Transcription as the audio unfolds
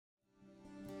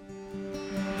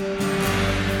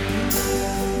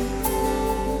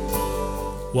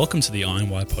Welcome to the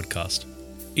INY podcast.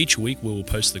 Each week we will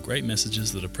post the great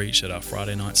messages that are preached at our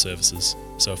Friday night services.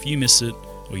 So if you missed it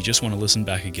or you just want to listen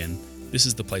back again, this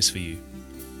is the place for you.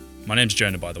 My name's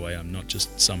Jonah, by the way. I'm not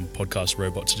just some podcast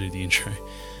robot to do the intro.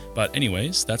 But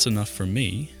anyways, that's enough from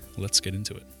me. Let's get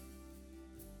into it.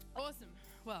 Awesome.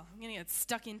 Well, I'm going to get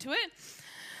stuck into it.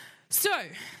 So,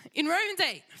 in Romans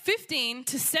 8, 15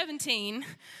 to 17,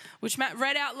 which Matt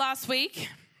read out last week,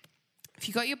 if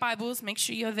you got your Bibles, make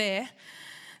sure you're there.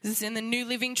 This is in the New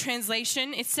Living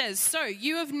Translation. It says, "So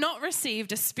you have not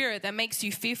received a spirit that makes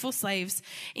you fearful slaves.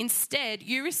 Instead,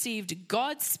 you received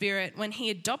God's Spirit when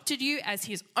he adopted you as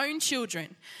his own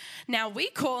children. Now we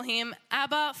call him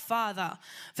Abba, Father,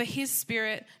 for his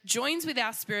Spirit joins with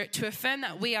our spirit to affirm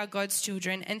that we are God's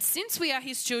children. And since we are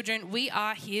his children, we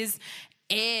are his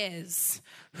heirs."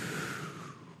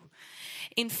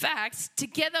 In fact,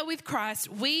 together with Christ,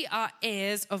 we are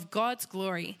heirs of God's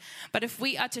glory. But if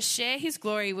we are to share his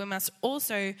glory, we must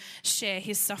also share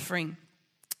his suffering.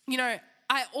 You know,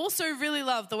 I also really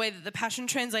love the way that the Passion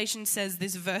Translation says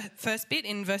this first bit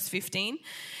in verse 15.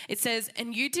 It says,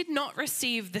 "And you did not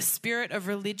receive the spirit of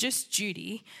religious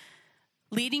duty,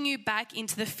 leading you back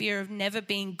into the fear of never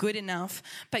being good enough,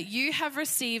 but you have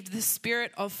received the spirit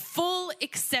of full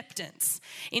acceptance,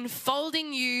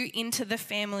 enfolding you into the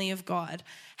family of God."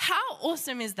 How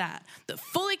awesome is that? The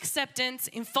full acceptance,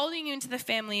 enfolding you into the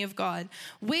family of God.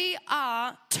 We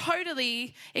are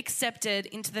totally accepted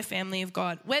into the family of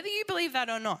God. Whether you believe that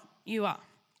or not, you are.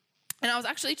 And I was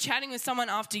actually chatting with someone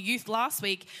after youth last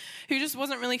week who just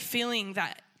wasn't really feeling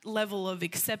that level of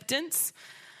acceptance.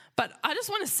 But I just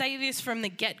want to say this from the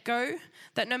get-go,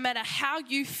 that no matter how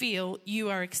you feel, you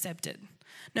are accepted.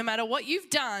 No matter what you've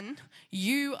done,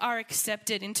 you are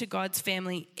accepted into God's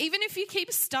family. Even if you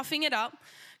keep stuffing it up,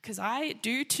 because I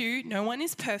do too, no one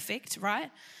is perfect, right?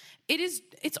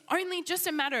 It's only just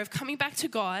a matter of coming back to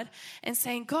God and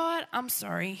saying, "God, I'm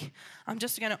sorry. I'm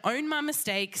just going to own my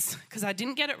mistakes because I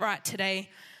didn't get it right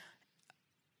today."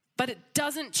 But it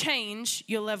doesn't change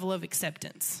your level of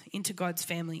acceptance into God's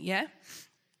family, yeah?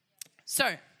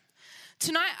 So,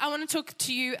 tonight I want to talk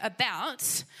to you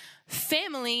about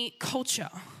family culture.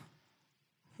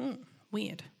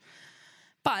 Weird.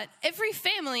 But every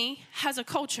family has a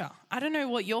culture. I don't know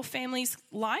what your family's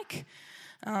like,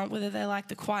 whether they're like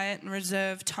the quiet and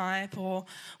reserved type, or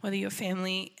whether your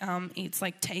family eats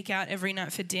like takeout every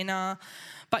night for dinner.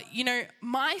 But, you know,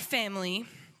 my family,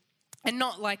 and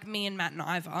not like me and Matt and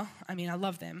Ivor, I mean, I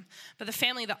love them, but the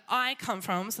family that I come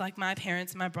from, so like my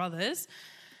parents and my brothers,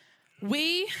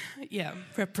 we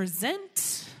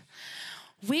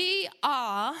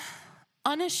are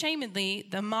unashamedly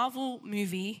the Marvel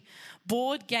movie,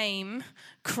 board game,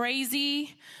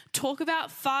 crazy, talk about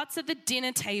farts at the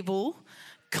dinner table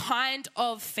kind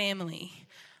of family,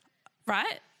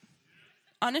 right?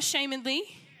 Unashamedly,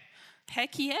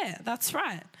 heck yeah, that's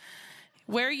right.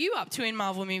 Where are you up to in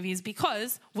Marvel movies?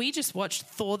 Because we just watched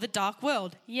Thor: The Dark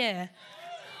World. Yeah.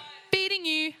 Beating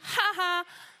you, haha.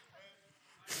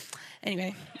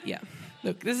 Anyway, yeah.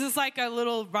 Look, this is like a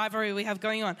little rivalry we have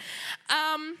going on.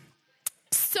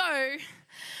 So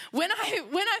when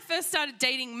I first started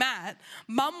dating Matt,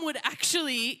 Mum would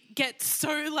actually get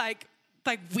so like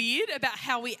weird about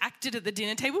how we acted at the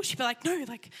dinner table. She'd be like, "No,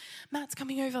 like Matt's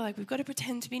coming over, like we've got to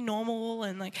pretend to be normal,"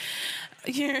 and like,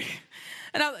 you know.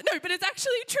 And I'm like, "No, but it's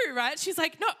actually true, right?" She's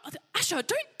like, "No, Asha,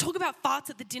 don't talk about farts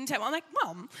at the dinner table." I'm like,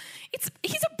 "Mum,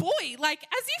 he's a boy, like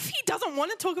as if he doesn't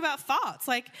want to talk about farts."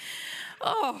 Like,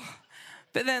 oh.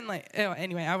 But then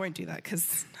anyway, I won't do that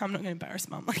because I'm not going to embarrass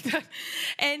Mum like that.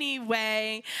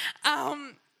 Anyway,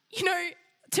 you know,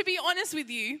 to be honest with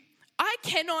you, I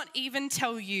cannot even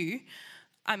tell you,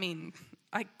 I mean,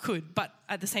 I could, but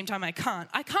at the same time I can't.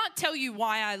 I can't tell you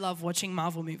why I love watching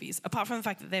Marvel movies, apart from the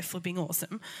fact that they're flipping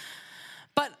awesome.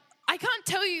 But I can't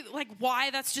tell you like why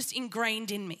that's just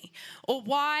ingrained in me, or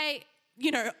why, you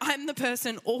know, I'm the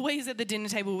person always at the dinner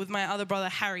table with my other brother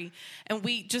Harry, and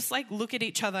we just like look at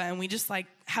each other and we just like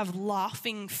have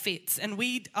laughing fits, and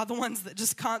we are the ones that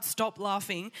just can't stop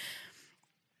laughing.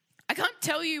 I can't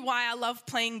tell you why I love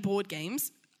playing board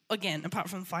games, again, apart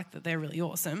from the fact that they're really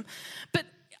awesome, but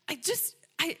it just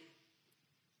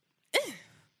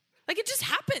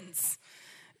happens.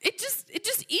 It just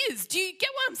is. Do you get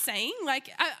what I'm saying?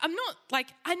 Like, I'm not, like,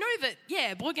 I know that,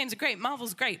 yeah, board games are great,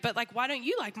 Marvel's great, but, like, why don't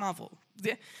you like Marvel?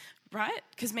 Right?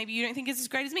 Because maybe you don't think it's as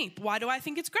great as me. Why do I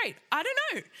think it's great? I don't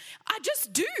know. I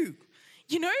just do.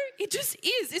 You know? It just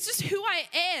is. It's just who I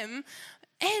am.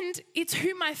 And it's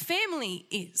who my family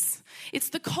is. It's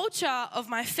the culture of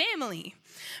my family.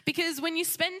 Because when you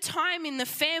spend time in the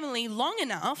family long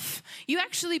enough, you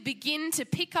actually begin to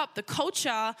pick up the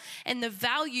culture and the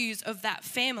values of that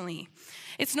family.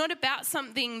 It's not about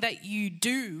something that you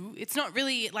do. It's not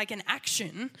really like an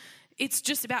action. It's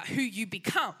just about who you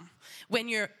become when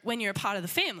you're a part of the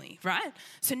family, right?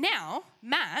 So now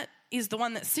Matt is the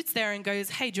one that sits there and goes,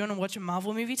 hey, do you want to watch a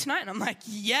Marvel movie tonight? And I'm like,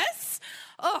 yes.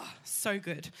 Oh, so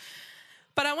good.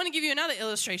 But I want to give you another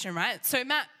illustration, right? So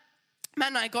Matt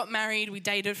and I got married. We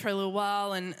dated for a little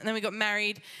while, and then we got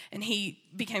married, and he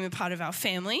became a part of our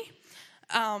family.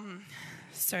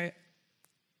 So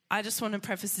I just want to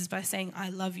preface this by saying I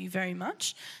love you very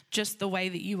much, just the way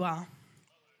that you are.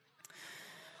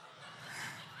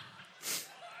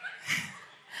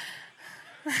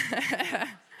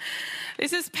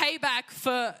 This is payback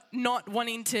for not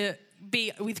wanting to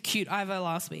be with cute Ivo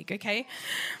last week, okay?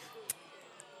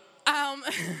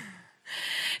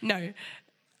 No.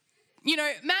 You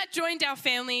know, Matt joined our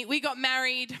family. We got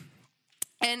married.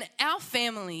 And our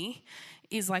family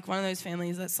is like one of those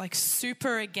families that's like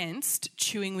super against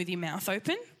chewing with your mouth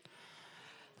open.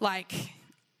 Like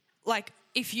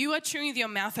if you are chewing with your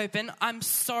mouth open, I'm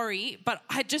sorry, but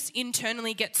I just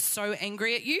internally get so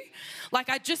angry at you. Like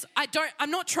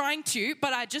I'm not trying to,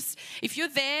 but if you're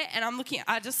there and I'm looking,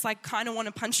 I just like kind of want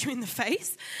to punch you in the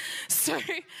face. So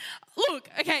look,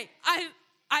 okay,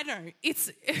 I know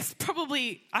it's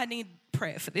probably, I need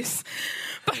prayer for this.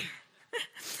 But,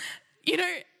 you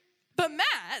know, but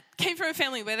Matt came from a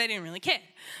family where they didn't really care.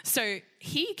 So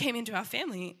he came into our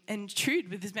family and chewed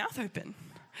with his mouth open.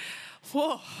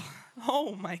 Whoa.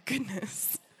 Oh my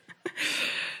goodness.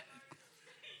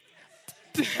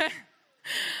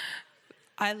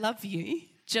 I love you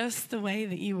just the way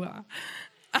that you are.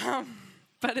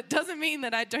 But it doesn't mean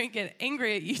that I don't get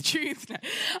angry at you, truth. No,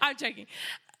 I'm joking.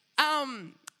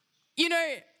 You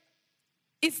know,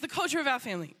 it's the culture of our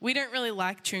family. We don't really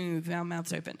like chewing with our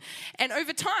mouths open. And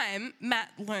over time,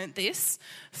 Matt learnt this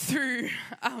through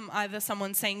either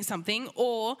someone saying something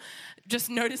or just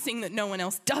noticing that no one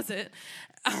else does it.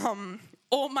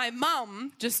 Or my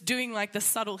mum just doing like the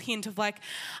subtle hint of like,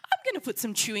 I'm going to put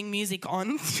some chewing music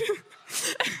on.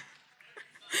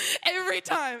 Every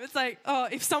time. It's like, oh,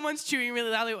 if someone's chewing really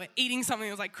loudly or eating something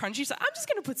that's like crunchy, so I'm just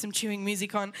going to put some chewing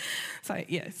music on. It's like,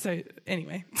 yeah, so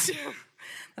anyway.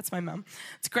 That's my mum.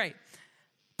 It's great.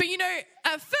 But you know,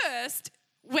 at first,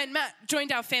 when Matt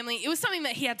joined our family, it was something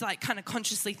that he had to like kind of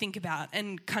consciously think about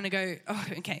and kind of go, oh,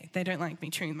 okay, they don't like me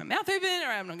chewing with my mouth open,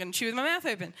 or I'm not going to chew with my mouth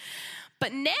open.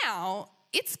 But now,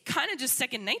 it's kind of just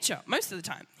second nature most of the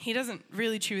time. He doesn't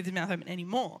really chew with his mouth open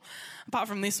anymore, apart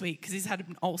from this week because he's had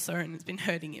an ulcer and it's been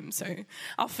hurting him, so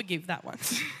I'll forgive that one.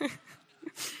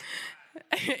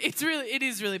 It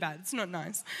is really bad. It's not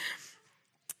nice.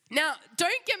 Now,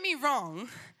 don't get me wrong.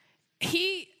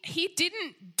 He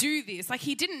didn't do this. Like,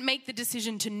 he didn't make the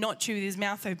decision to not chew with his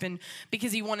mouth open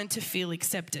because he wanted to feel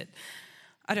accepted.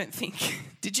 I don't think.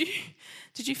 Did you?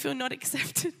 Did you feel not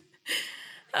accepted?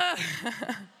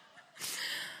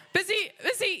 But see,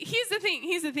 here's the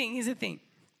thing.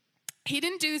 He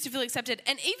didn't do this to feel accepted.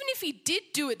 And even if he did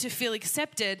do it to feel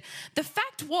accepted, the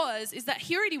fact is that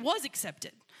he already was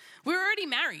accepted. We were already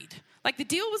married. Like, the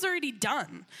deal was already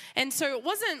done. And so it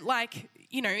wasn't like,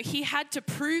 you know, he had to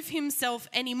prove himself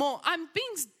anymore. I'm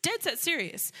being dead set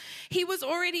serious. He was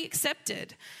already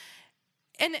accepted.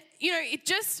 And, you know, it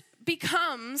just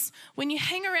becomes, when you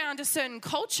hang around a certain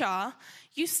culture,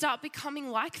 you start becoming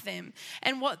like them.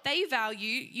 And what they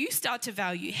value, you start to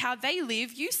value. How they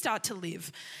live, you start to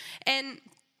live. And,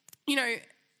 you know,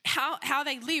 how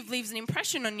they live leaves an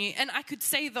impression on you. And I could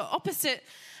say the opposite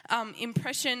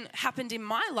impression happened in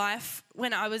my life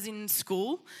when I was in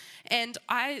school. And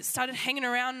I started hanging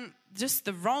around just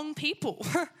the wrong people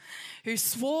who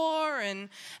swore, and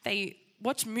they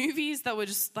watched movies that were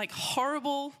just like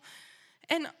horrible.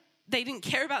 And they didn't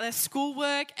care about their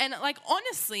schoolwork. And like,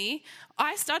 honestly,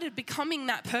 I started becoming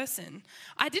that person.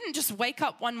 I didn't just wake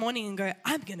up one morning and go,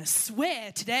 I'm going to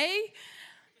swear today.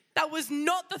 That was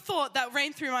not the thought that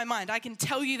ran through my mind. I can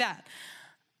tell you that.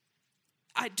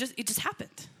 It just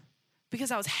happened because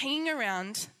I was hanging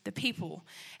around the people,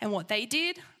 and what they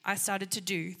did, I started to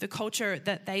do. The culture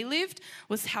that they lived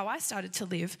was how I started to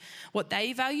live. What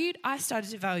they valued, I started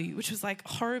to value, which was like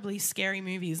horribly scary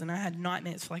movies, and I had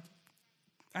nightmares for like,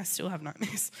 I still have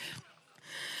nightmares.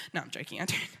 No, I'm joking, I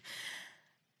don't.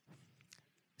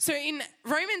 So in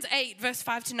Romans 8, verse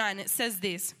 5-9, it says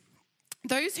this: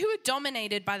 Those who are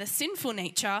dominated by the sinful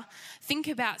nature think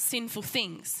about sinful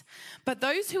things, but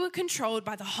those who are controlled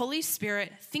by the Holy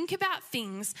Spirit think about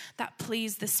things that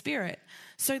please the Spirit.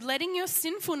 So letting your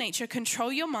sinful nature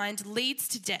control your mind leads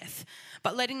to death,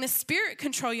 but letting the Spirit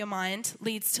control your mind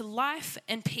leads to life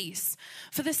and peace.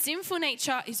 For the sinful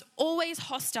nature is always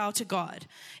hostile to God.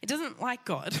 It doesn't like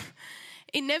God.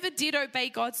 It never did obey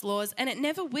God's laws, and it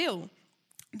never will.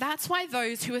 That's why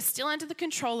those who are still under the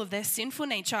control of their sinful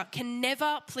nature can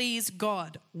never please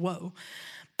God. Whoa.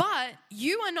 But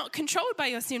you are not controlled by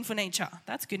your sinful nature.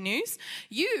 That's good news.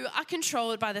 You are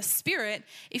controlled by the Spirit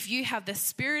if you have the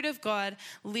Spirit of God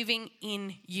living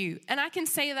in you. And I can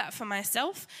say that for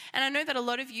myself, and I know that a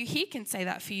lot of you here can say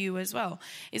that for you as well,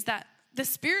 is that the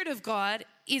Spirit of God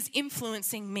is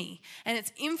influencing me, and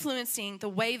it's influencing the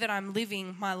way that I'm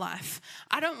living my life.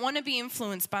 I don't want to be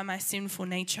influenced by my sinful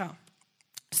nature.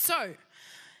 So,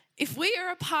 if we are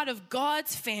a part of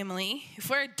God's family, if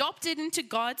we're adopted into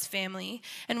God's family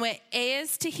and we're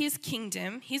heirs to his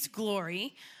kingdom, his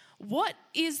glory, what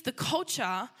is the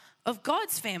culture of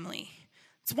God's family?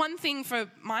 It's one thing for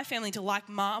my family to like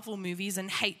Marvel movies and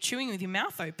hate chewing with your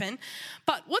mouth open,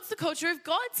 but what's the culture of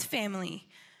God's family?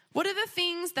 What are the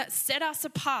things that set us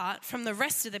apart from the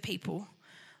rest of the people?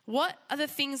 What are the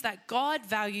things that God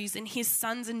values in his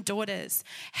sons and daughters?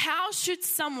 How should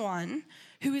someone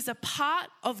who is a part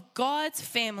of God's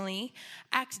family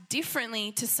act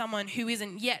differently to someone who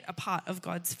isn't yet a part of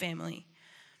God's family?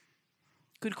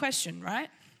 Good question, right?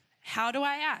 How do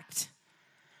I act?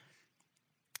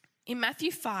 In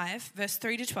Matthew 5, verse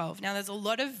 3 to 12, now there's a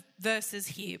lot of verses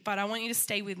here, but I want you to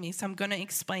stay with me, so I'm going to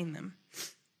explain them.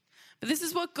 But this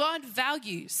is what God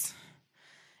values.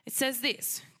 It says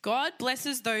this: God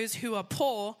blesses those who are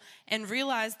poor and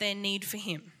realize their need for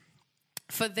him,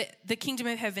 for the kingdom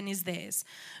of heaven is theirs.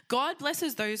 God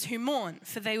blesses those who mourn,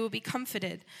 for they will be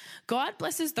comforted. God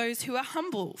blesses those who are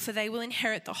humble, for they will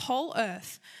inherit the whole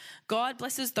earth. God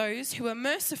blesses those who are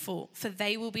merciful, for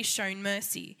they will be shown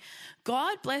mercy.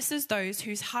 God blesses those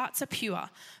whose hearts are pure,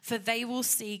 for they will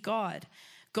see God.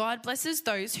 God blesses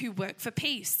those who work for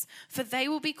peace, for they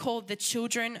will be called the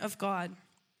children of God.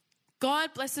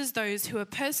 God blesses those who are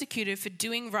persecuted for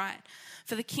doing right,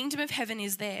 for the kingdom of heaven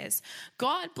is theirs.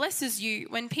 God blesses you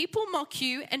when people mock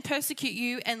you and persecute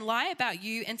you and lie about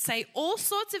you and say all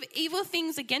sorts of evil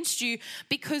things against you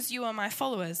because you are my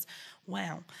followers.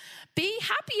 Wow. Be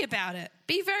happy about it.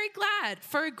 Be very glad,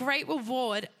 for a great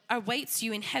reward awaits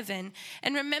you in heaven.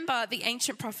 And remember, the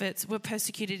ancient prophets were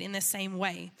persecuted in the same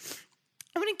way.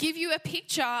 I'm going to give you a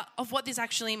picture of what this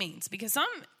actually means, because some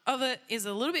of it is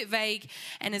a little bit vague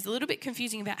and is a little bit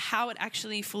confusing about how it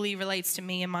actually fully relates to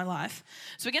me and my life.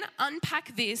 So we're going to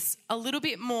unpack this a little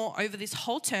bit more over this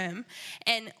whole term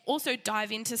and also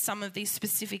dive into some of these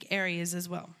specific areas as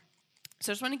well.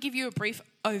 So I just want to give you a brief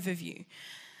overview.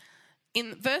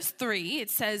 In verse 3, it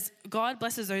says, God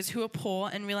blesses those who are poor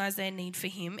and realize their need for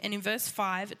him. And in verse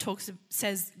 5, it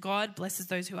says, God blesses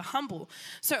those who are humble.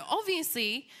 So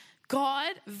obviously,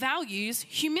 God values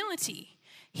humility.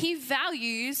 He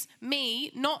values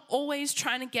me not always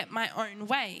trying to get my own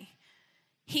way.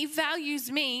 He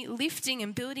values me lifting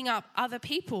and building up other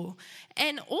people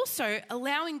and also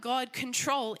allowing God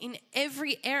control in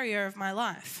every area of my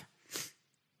life.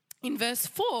 In verse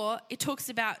 4, it talks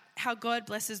about how God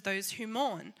blesses those who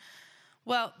mourn.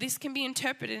 Well, this can be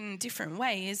interpreted in different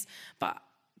ways, but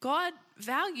God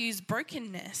values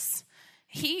brokenness.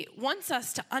 He wants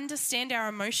us to understand our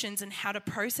emotions and how to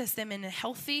process them in a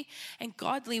healthy and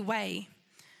godly way.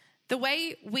 The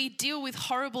way we deal with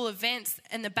horrible events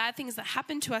and the bad things that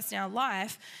happen to us in our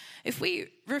life, if we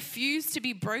refuse to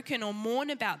be broken or mourn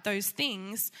about those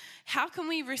things, how can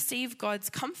we receive God's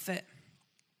comfort?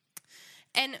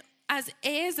 And as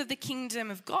heirs of the kingdom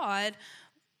of God,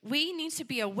 we need to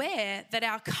be aware that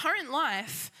our current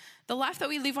life, the life that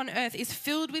we live on earth, is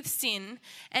filled with sin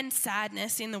and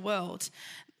sadness in the world.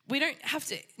 We don't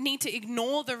need to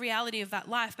ignore the reality of that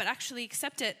life, but actually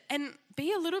accept it and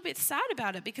be a little bit sad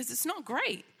about it because it's not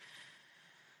great.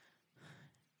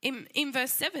 In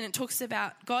verse 7, it talks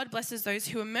about God blesses those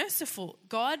who are merciful.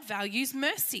 God values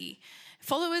mercy.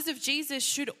 Followers of Jesus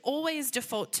should always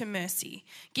default to mercy,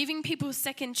 giving people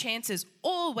second chances,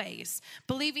 always,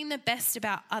 believing the best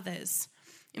about others.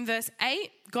 In verse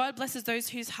 8, God blesses those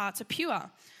whose hearts are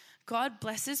pure. God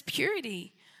blesses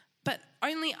purity, but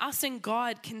only us and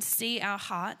God can see our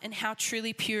heart and how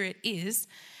truly pure it is.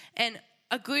 And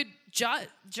a good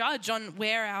judge on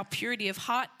where our purity of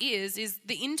heart is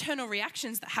the internal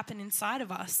reactions that happen inside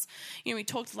of us. You know, we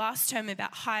talked last term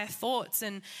about higher thoughts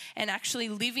and actually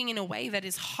living in a way that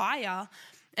is higher.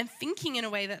 and thinking in a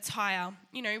way that's higher.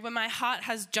 You know, when my heart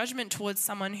has judgment towards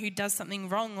someone who does something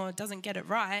wrong or doesn't get it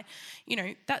right, you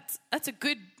know, that's a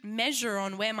good measure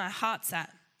on where my heart's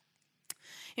at.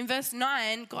 In verse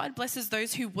 9, God blesses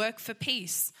those who work for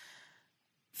peace.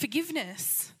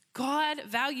 Forgiveness. God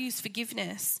values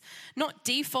forgiveness, not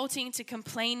defaulting to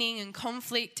complaining and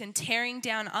conflict and tearing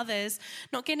down others,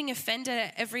 not getting offended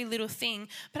at every little thing,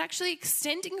 but actually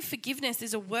extending forgiveness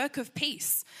is a work of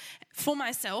peace for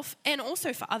myself and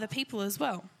also for other people as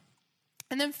well.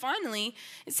 And then finally,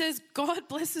 it says, God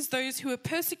blesses those who are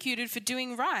persecuted for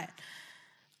doing right.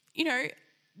 You know,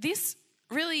 this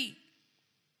really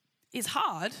is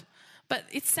hard, but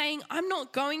it's saying I'm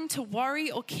not going to worry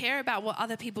or care about what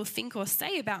other people think or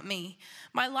say about me.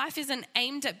 My life isn't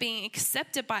aimed at being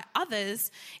accepted by others.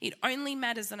 It only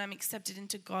matters that I'm accepted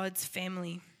into God's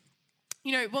family.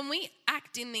 You know, when we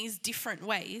act in these different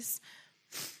ways,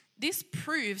 this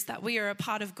proves that we are a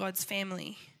part of God's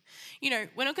family. You know,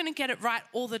 we're not going to get it right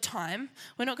all the time.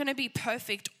 We're not going to be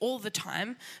perfect all the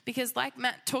time because like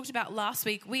Matt talked about last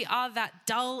week, we are that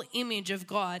dull image of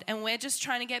God and we're just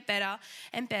trying to get better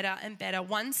and better and better,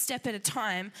 one step at a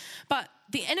time. But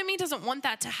the enemy doesn't want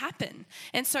that to happen.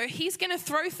 And so he's going to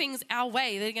throw things our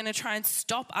way. They're going to try and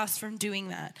stop us from doing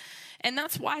that. And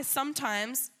that's why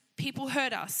sometimes people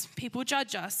hurt us, people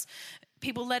judge us,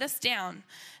 people let us down.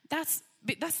 That's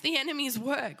the enemy's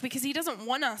work because he doesn't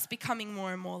want us becoming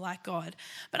more and more like God.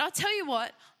 But I'll tell you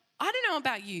what, I don't know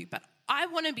about you, but I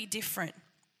want to be different.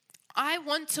 I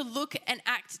want to look and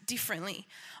act differently.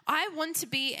 I want to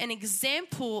be an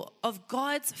example of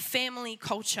God's family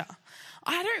culture.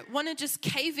 I don't want to just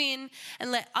cave in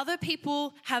and let other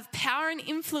people have power and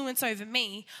influence over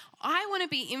me. I want to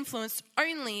be influenced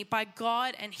only by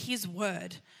God and His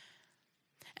word.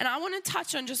 And I want to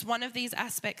touch on just one of these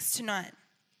aspects tonight.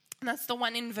 And that's the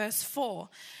one in verse 4.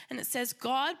 And it says,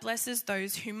 God blesses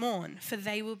those who mourn, for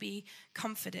they will be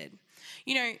comforted.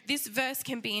 You know, this verse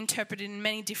can be interpreted in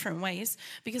many different ways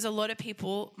because a lot of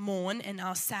people mourn and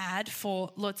are sad for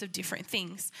lots of different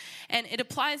things. And it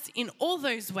applies in all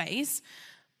those ways.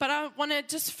 But I want to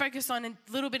just focus on a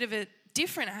little bit of a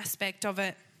different aspect of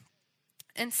it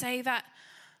and say that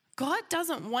God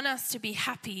doesn't want us to be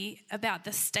happy about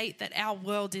the state that our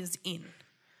world is in.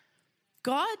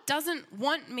 God doesn't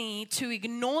want me to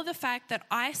ignore the fact that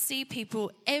I see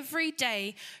people every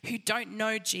day who don't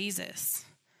know Jesus.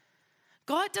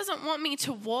 God doesn't want me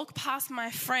to walk past my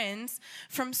friends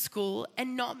from school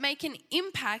and not make an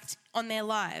impact on their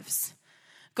lives.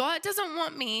 God doesn't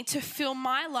want me to fill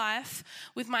my life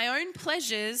with my own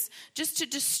pleasures just to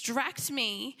distract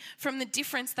me from the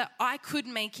difference that I could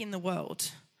make in the world.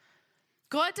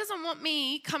 God doesn't want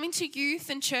me coming to youth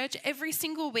and church every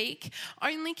single week,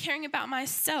 only caring about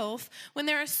myself when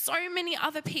there are so many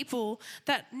other people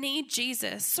that need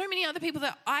Jesus, so many other people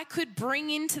that I could bring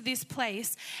into this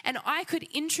place and I could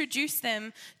introduce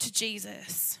them to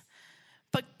Jesus.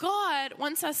 But God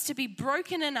wants us to be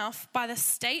broken enough by the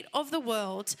state of the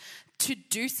world to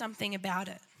do something about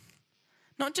it.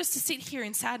 Not just to sit here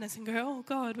in sadness and go, oh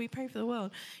God, we pray for the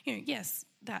world. You know, yes,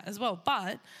 that as well,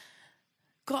 but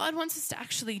God wants us to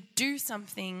actually do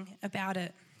something about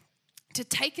it, to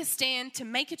take a stand, to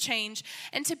make a change,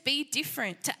 and to be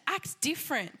different, to act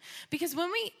different. Because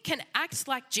when we can act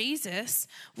like Jesus,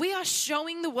 we are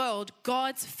showing the world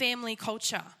God's family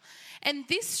culture. And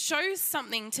this shows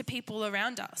something to people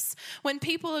around us. When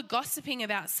people are gossiping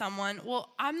about someone,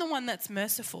 well, I'm the one that's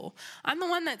merciful. I'm the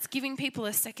one that's giving people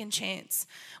a second chance.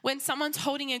 When someone's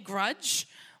holding a grudge,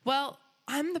 well,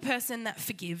 I'm the person that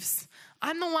forgives.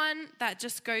 I'm the one that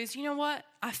just goes, you know what?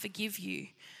 I forgive you.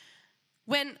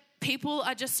 When people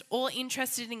are just all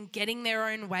interested in getting their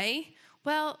own way,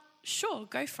 well, sure,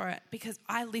 go for it because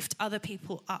I lift other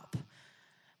people up.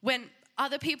 When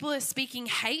other people are speaking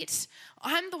hate,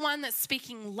 I'm the one that's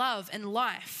speaking love and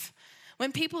life.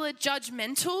 When people are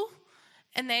judgmental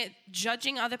and they're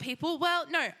judging other people, well,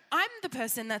 no, I'm the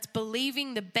person that's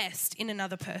believing the best in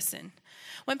another person.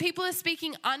 When people are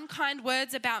speaking unkind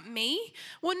words about me,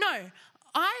 well, no,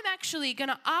 I'm actually going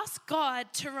to ask God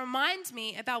to remind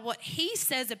me about what He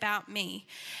says about me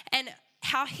and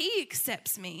how He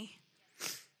accepts me.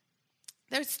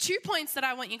 There's 2 points that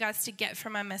I want you guys to get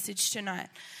from my message tonight,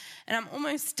 and I'm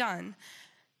almost done.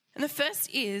 And the first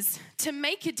is, to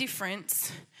make a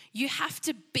difference, you have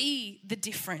to be the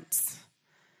difference.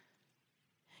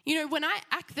 You know, when I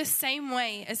act the same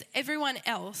way as everyone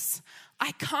else,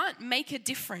 I can't make a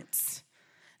difference.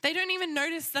 They don't even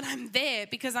notice that I'm there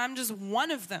because I'm just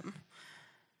one of them.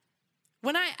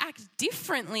 When I act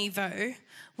differently though,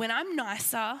 when I'm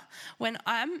nicer, when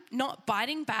I'm not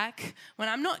biting back, when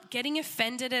I'm not getting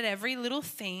offended at every little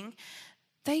thing,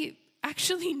 they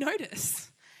actually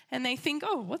notice and they think,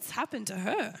 oh, what's happened to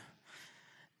her?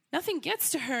 Nothing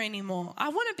gets to her anymore. I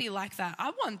want to be like that.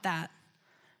 I want that.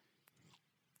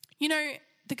 You know,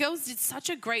 the girls did such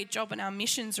a great job in our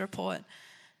missions report.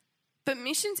 But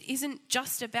missions isn't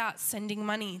just about sending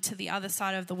money to the other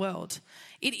side of the world.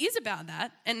 It is about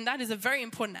that, and that is a very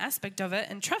important aspect of it.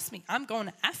 And trust me, I'm going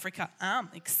to Africa. I'm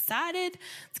excited.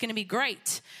 It's going to be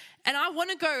great. And I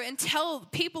want to go and tell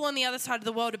people on the other side of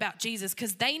the world about Jesus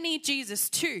because they need Jesus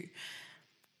too.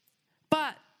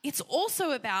 But it's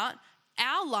also about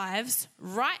our lives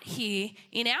right here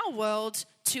in our world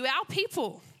to our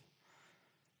people.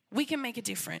 We can make a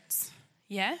difference,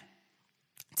 yeah?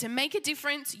 To make a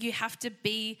difference, you have to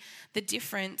be the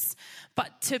difference.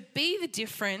 But to be the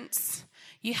difference,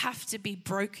 you have to be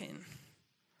broken.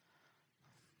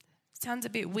 Sounds a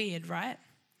bit weird, right?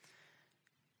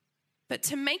 But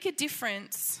to make a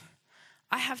difference,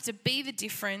 I have to be the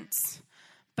difference.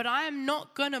 But I am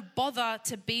not going to bother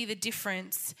to be the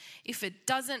difference if it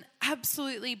doesn't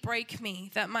absolutely break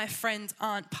me that my friends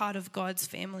aren't part of God's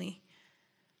family,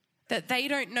 that they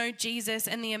don't know Jesus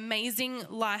and the amazing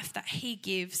life that he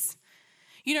gives.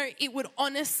 You know, it would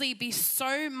honestly be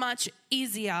so much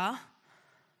easier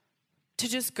to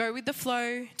just go with the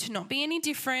flow, to not be any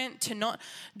different, to not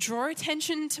draw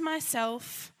attention to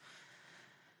myself.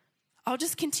 I'll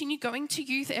just continue going to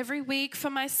youth every week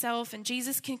for myself, and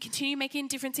Jesus can continue making a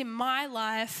difference in my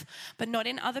life, but not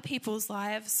in other people's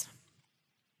lives.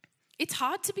 It's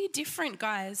hard to be different,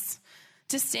 guys,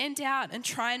 to stand out and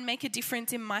try and make a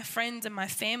difference in my friends and my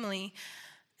family.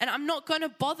 And I'm not going to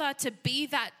bother to be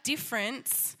that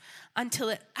difference until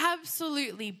it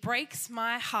absolutely breaks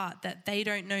my heart that they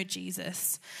don't know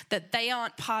Jesus, that they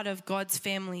aren't part of God's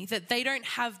family, that they don't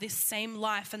have this same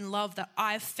life and love that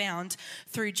I've found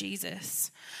through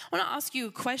Jesus. I want to ask you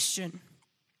a question.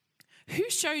 Who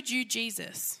showed you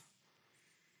Jesus?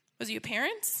 Was it your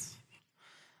parents?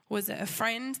 Was it a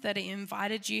friend that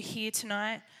invited you here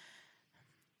tonight?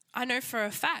 I know for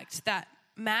a fact that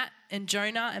Matt and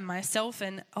Jonah and myself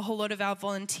and a whole lot of our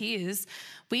volunteers,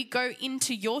 we go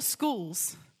into your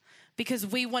schools because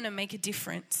we want to make a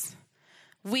difference.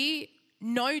 We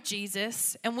know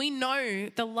Jesus and we know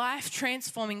the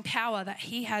life-transforming power that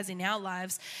he has in our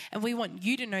lives, and we want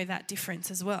you to know that difference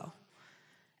as well.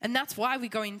 And that's why we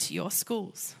go into your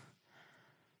schools.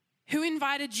 Who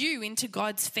invited you into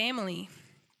God's family?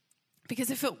 Because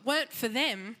if it weren't for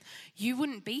them, you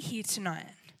wouldn't be here tonight.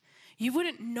 You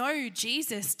wouldn't know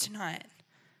Jesus tonight.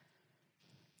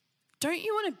 Don't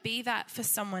you want to be that for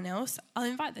someone else? I'll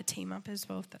invite the team up as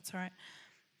well, if that's all right.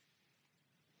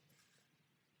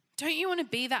 Don't you want to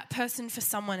be that person for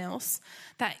someone else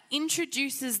that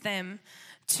introduces them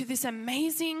to this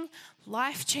amazing,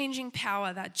 life-changing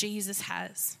power that Jesus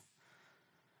has?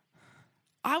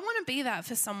 I want to be that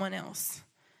for someone else.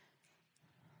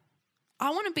 I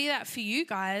want to be that for you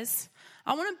guys.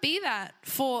 I want to be that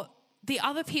for the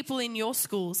other people in your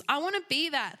schools. I want to be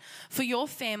that for your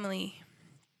family.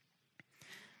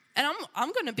 And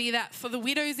I'm going to be that for the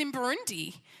widows in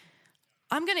Burundi.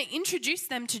 I'm going to introduce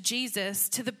them to Jesus,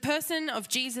 to the person of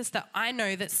Jesus that I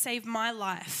know that saved my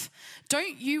life.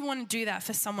 Don't you want to do that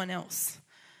for someone else?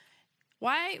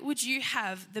 Why would you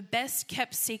have the best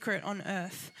kept secret on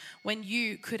earth when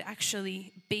you could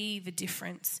actually be the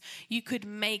difference? You could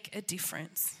make a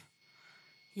difference.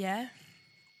 Yeah?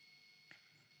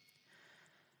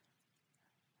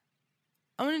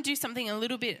 I want to do something a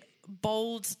little bit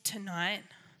bold tonight.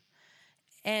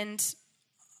 And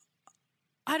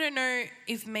I don't know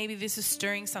if maybe this is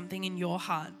stirring something in your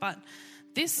heart, but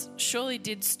this surely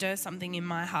did stir something in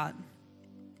my heart.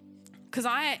 Because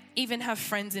I even have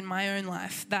friends in my own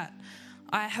life that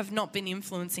I have not been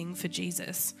influencing for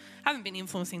Jesus. I haven't been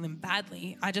influencing them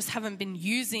badly. I just haven't been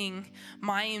using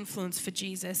my influence for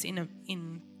Jesus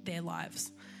in their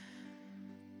lives.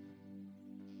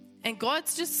 And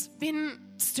God's just been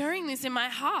stirring this in my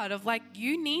heart of like,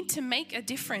 you need to make a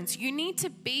difference. You need to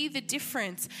be the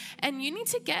difference. And you need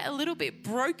to get a little bit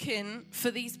broken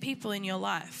for these people in your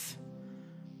life.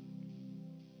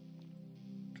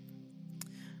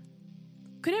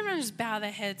 Could everyone just bow their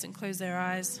heads and close their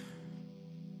eyes?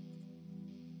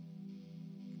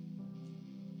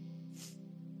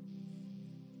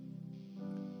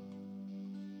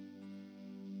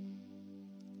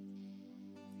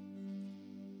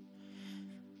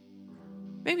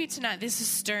 Maybe tonight this is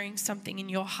stirring something in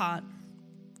your heart.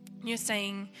 You're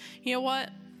saying, you know what?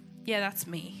 Yeah, that's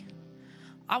me.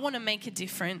 I want to make a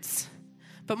difference.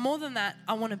 But more than that,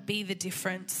 I want to be the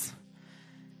difference.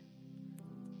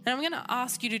 And I'm going to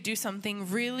ask you to do something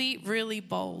really, really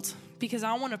bold because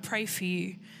I want to pray for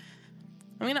you.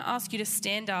 I'm going to ask you to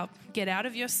stand up, get out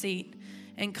of your seat,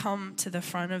 and come to the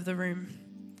front of the room.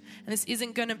 And this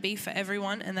isn't going to be for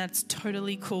everyone, and that's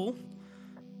totally cool.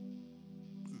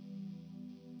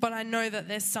 But I know that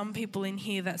there's some people in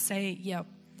here that say, yep,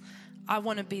 I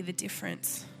want to be the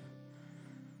difference.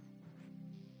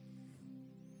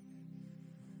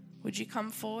 Would you come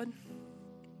forward?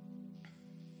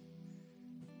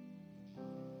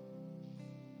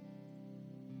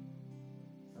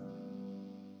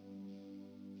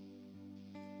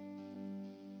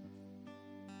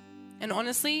 And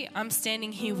honestly, I'm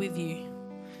standing here with you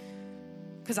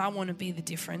because I want to be the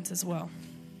difference as well.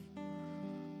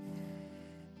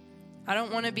 I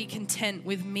don't want to be content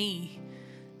with me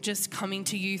just coming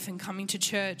to youth and coming to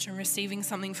church and receiving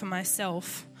something for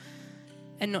myself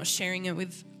and not sharing it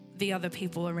with the other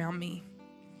people around me.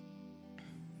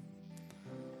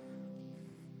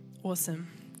 Awesome.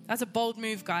 That's a bold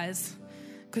move, guys,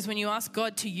 because when you ask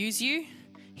God to use you,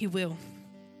 He will.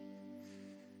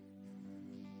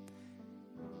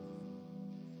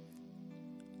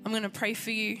 I'm going to pray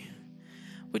for you.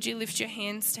 Would you lift your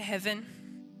hands to heaven?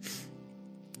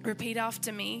 Repeat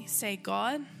after me. Say,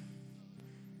 God,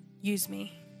 use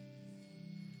me.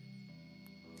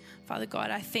 Father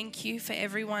God, I thank you for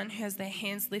everyone who has their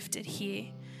hands lifted here.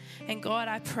 And God,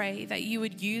 I pray that you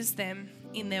would use them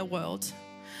in their world.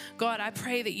 God, I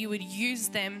pray that you would use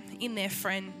them in their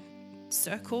friend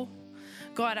circle.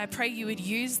 God, I pray you would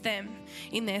use them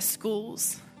in their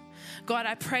schools. God,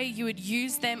 I pray you would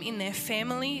use them in their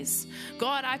families.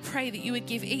 God, I pray that you would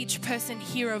give each person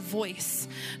here a voice.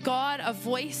 God, a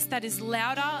voice that is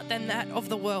louder than that of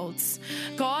the world's.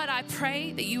 God, I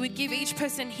pray that you would give each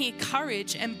person here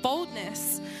courage and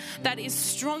boldness that is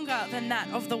stronger than that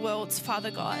of the world's, Father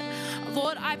God.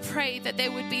 Lord, I pray that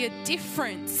there would be a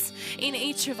difference in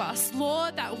each of us.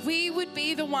 Lord, that we would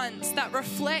be the ones that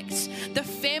reflect the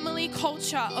family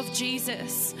culture of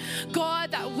Jesus.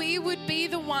 God, that we would be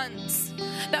the ones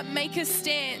that make a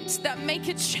stand, that make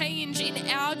a change in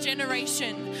our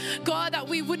generation. God, that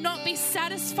we would not be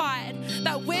satisfied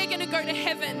that we're going to go to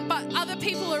heaven, but other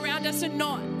people around us are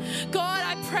not. God,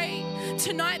 I pray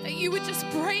tonight that you would just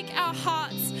break our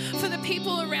hearts for the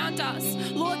people around us,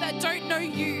 Lord, that don't know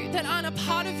you, that aren't a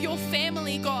part of your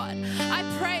family, God. I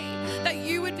pray that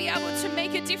you would be able to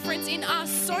make a difference in us,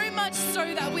 so much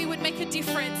so that we would make a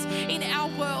difference in our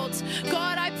world.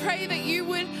 God, I pray that you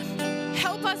would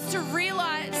help us to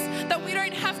realize that we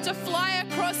don't have to fly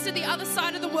across to the other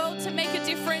side of the world to make a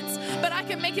difference, but I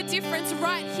can make a difference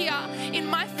right here in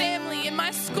my family, in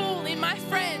my school, in my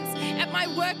friends, at my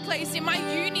workplace, in my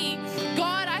uni.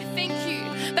 God, I thank you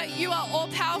that you are all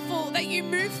powerful, that you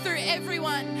move through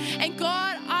everyone. And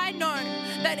God, I know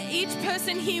that each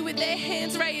person here with their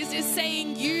hands raised is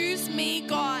saying, use me,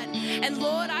 God. And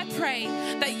Lord, I pray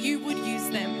that you would use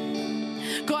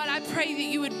them. God, I pray that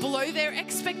you would blow their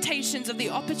expectations of the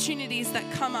opportunities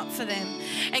that come up for them.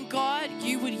 And God,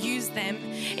 you would use them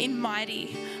in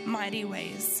mighty, mighty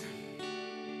ways.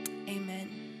 Amen.